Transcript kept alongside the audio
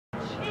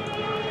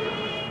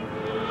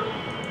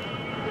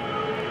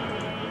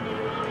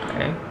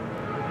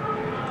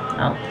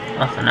Oh,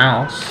 nothing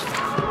else.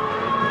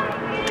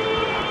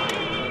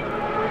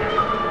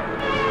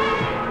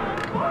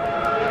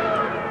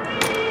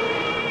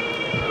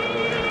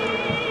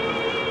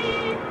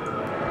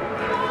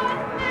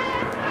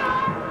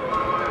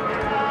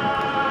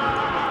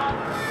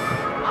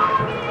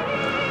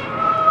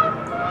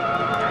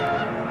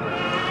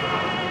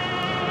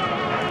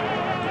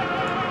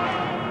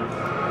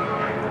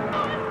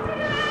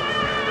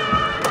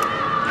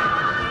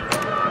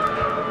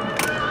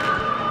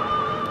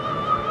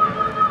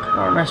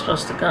 Where am I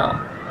supposed to go?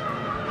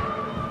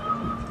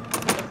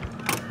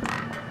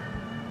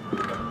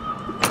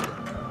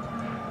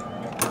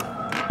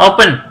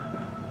 Open!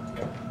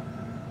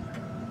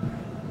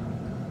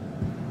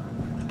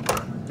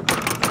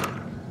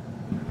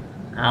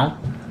 No.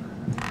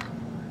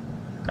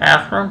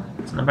 Bathroom?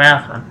 It's in the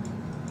bathroom.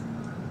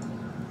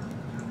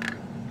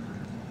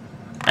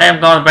 Hey,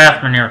 I'm going to the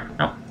bathroom here.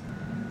 Nope.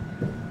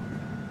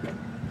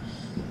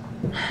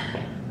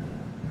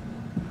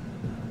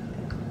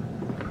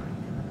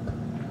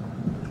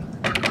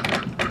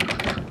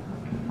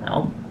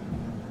 Nope.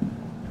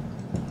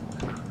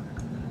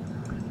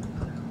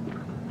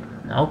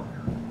 Nope.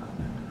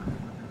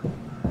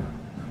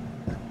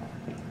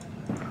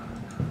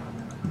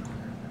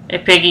 Hey,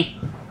 piggy.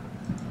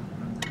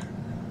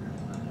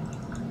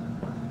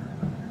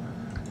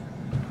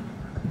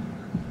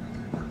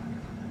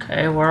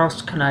 Okay, where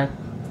else can I...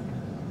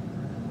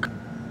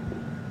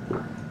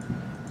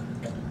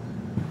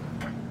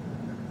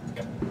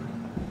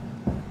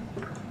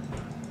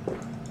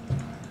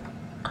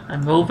 Can I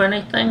move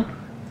anything?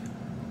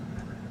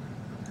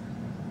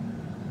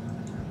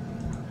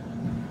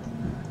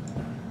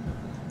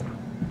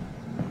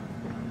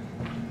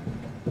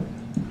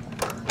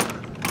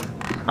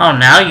 Oh,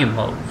 now you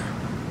move.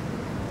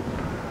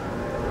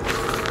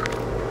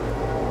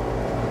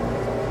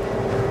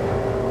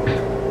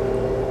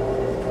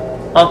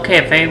 Okay,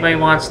 if anybody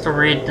wants to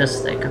read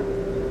this, they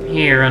can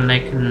hear and they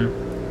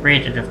can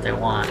read it if they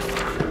want.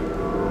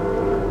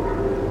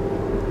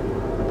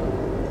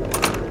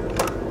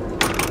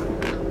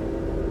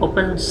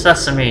 Open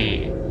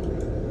sesame.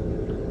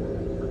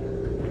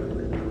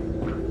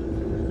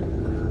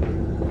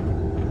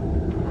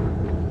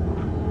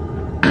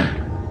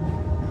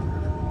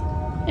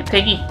 Hey,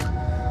 piggy.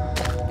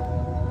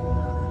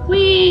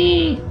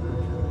 Whee!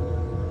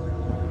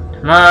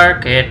 To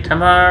market,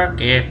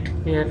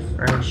 get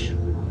fresh.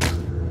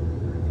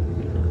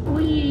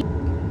 Whee!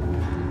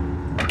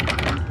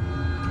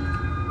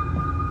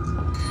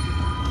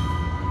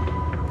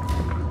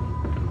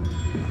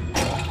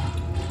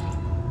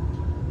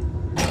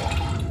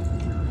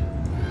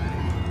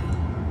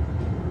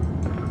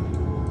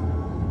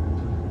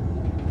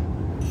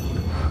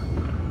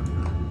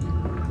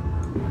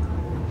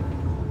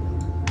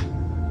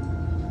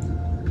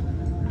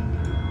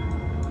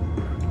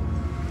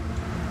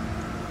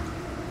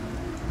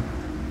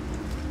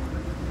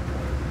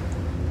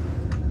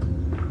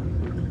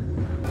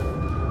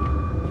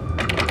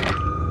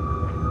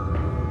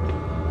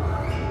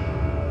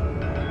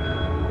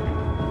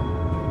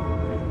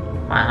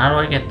 How do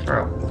I get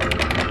through?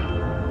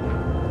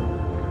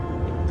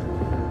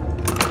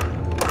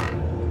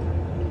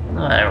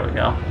 Oh, there we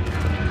go.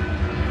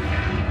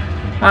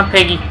 Come on,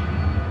 piggy.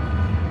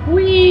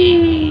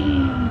 Whee!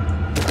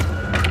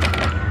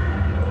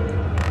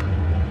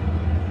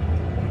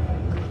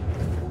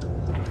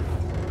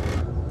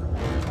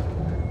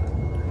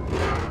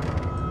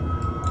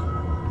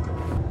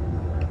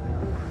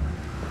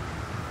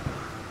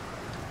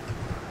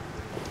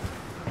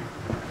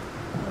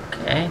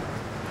 Okay.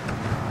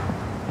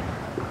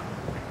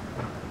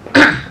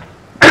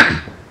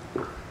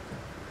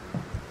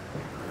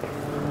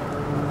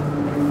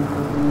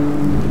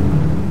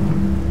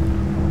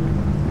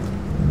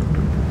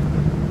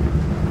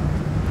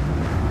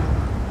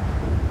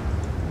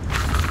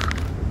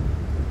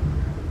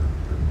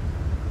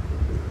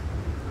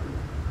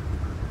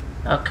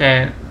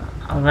 Okay,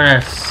 I'm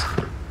gonna...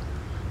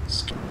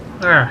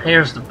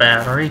 here's the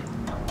battery.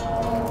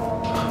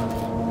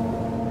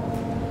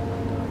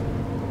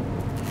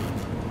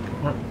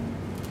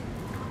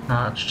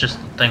 No, it's just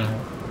the thing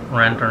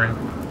rendering.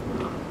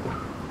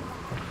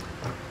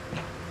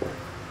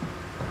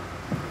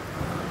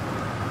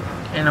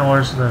 Okay, now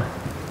where's the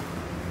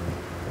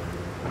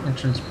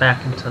entrance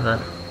back into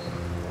the...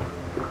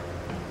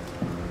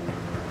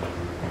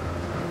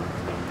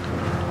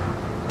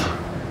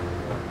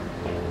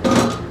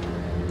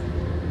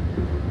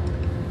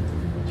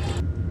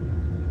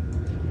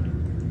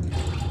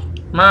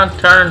 Come on,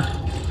 turn.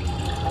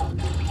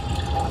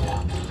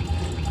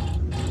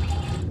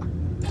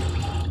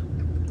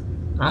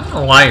 I don't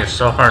know why you're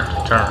so hard to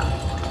turn.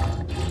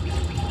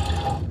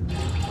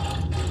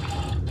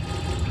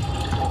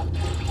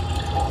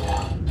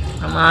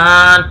 Come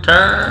on,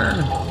 turn.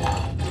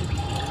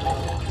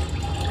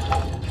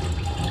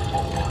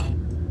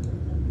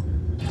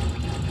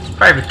 It's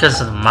probably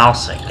because of the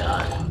mouse I got.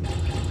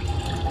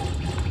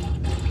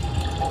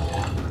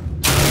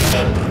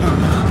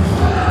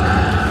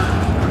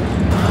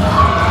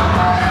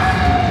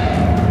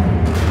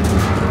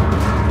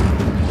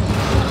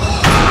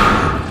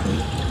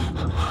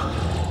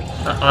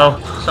 Uh-oh,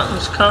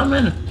 something's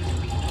coming.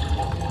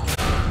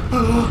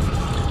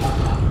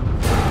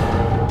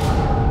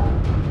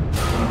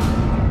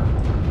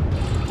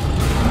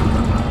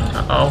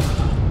 Uh-oh.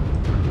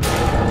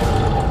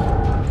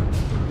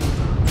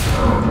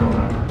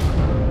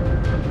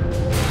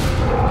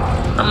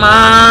 Come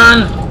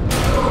on!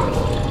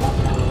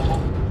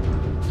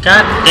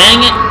 God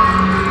dang it!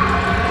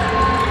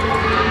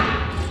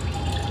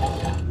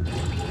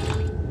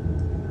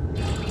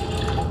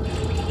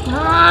 Come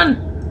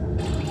on!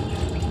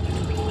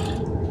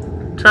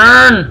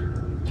 Turn!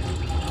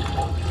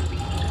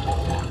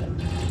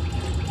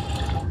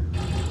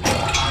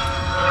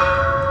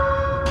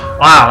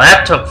 Wow,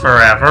 that took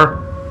forever.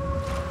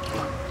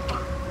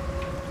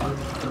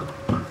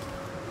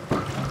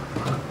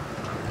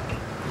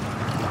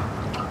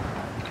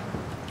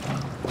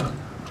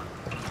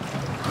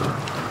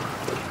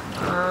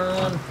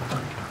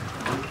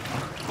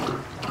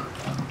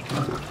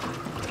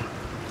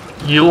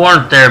 You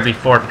weren't there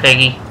before,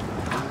 Piggy.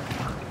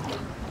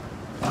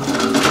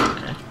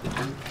 Okay.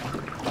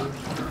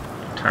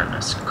 Turn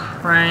this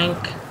crank.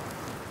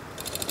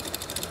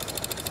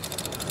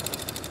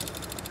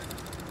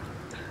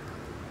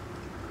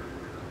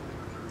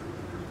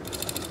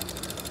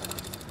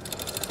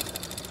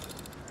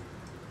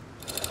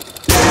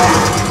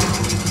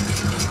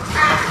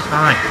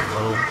 Time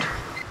moved.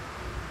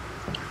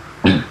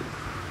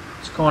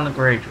 Let's go on the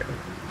graveyard.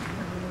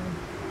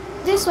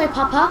 This way,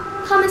 Papa.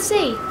 Come and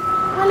see.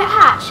 Will it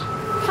hatch?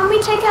 Can we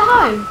take it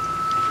home?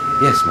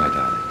 Yes, my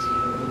darlings.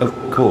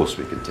 Of course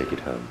we can take it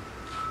home.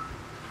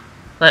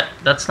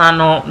 That's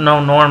not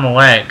no normal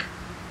egg.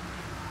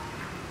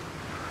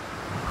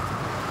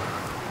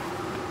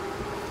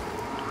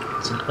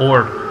 It's an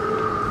orb.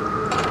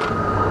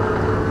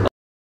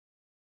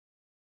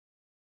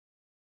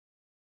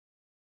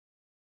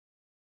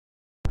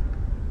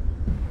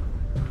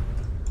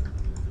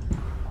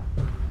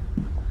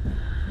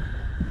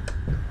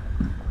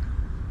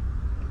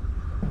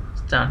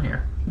 Down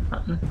here.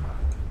 Button.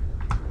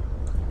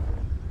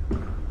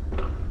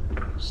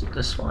 Is it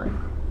this way?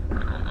 I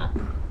don't know.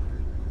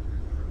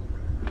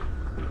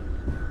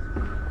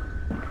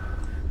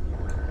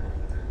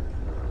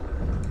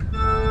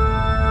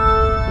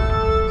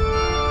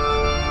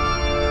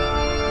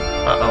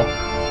 Uh-oh.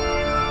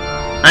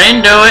 I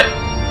didn't do it!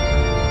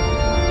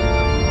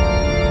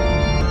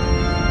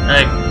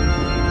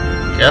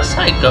 I guess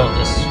I go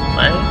this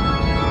way.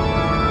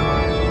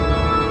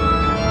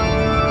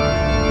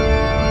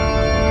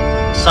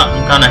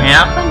 Something gonna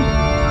happen?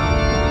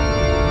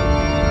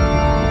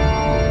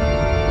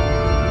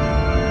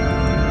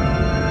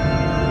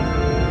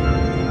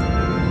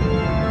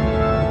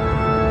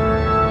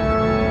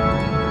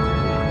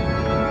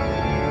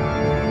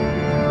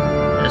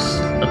 Is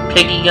the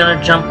piggy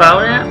gonna jump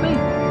out at me?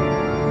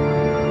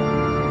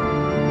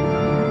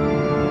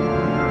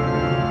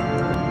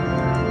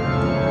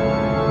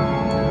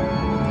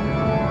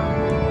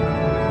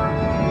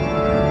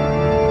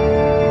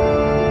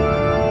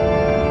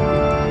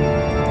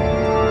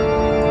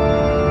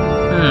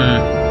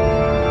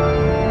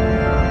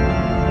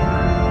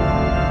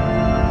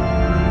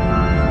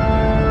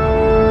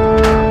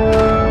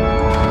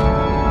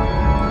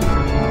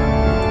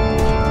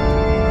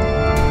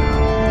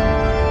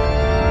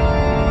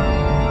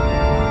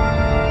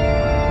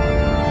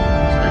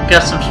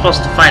 Guess I'm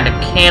supposed to find a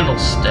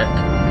candlestick.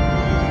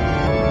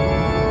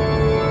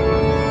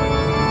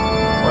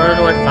 Where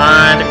do I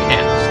find a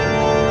candlestick?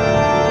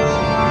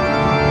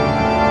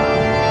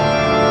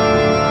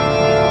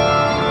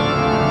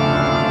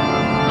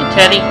 Hey,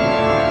 Teddy.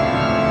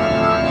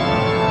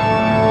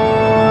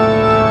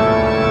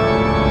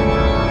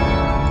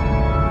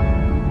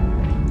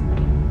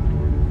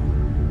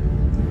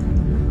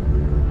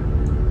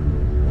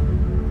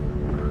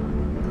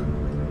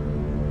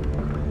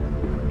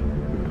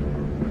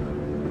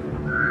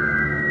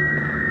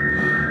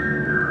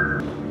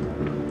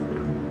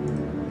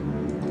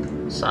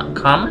 Something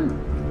coming?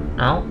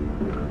 No?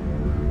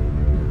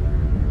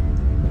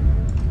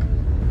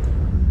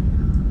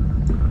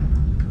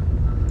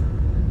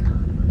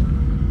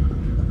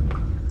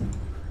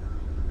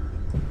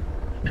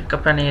 Pick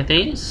up any of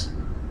these?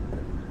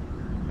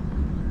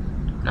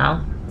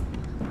 No?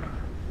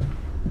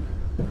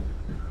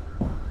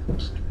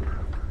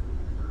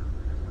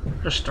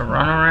 Just a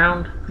run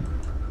around?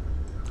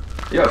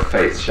 Your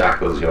faith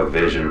shackles your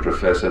vision,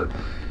 Professor.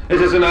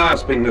 It is an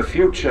grasping the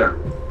future.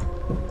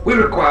 We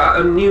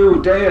require a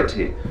new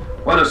deity,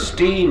 one of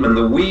steam and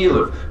the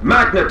wheel, of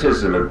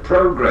magnetism and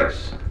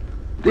progress.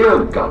 The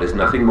old god is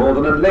nothing more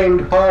than a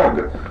lamed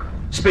hog,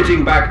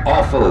 spitting back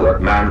offal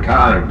at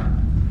mankind.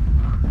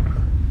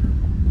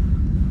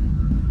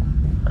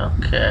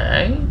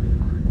 Okay.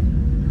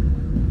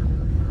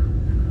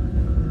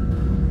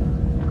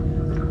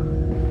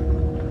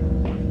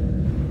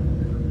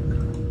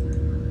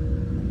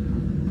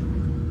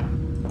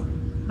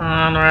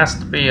 There has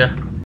to be a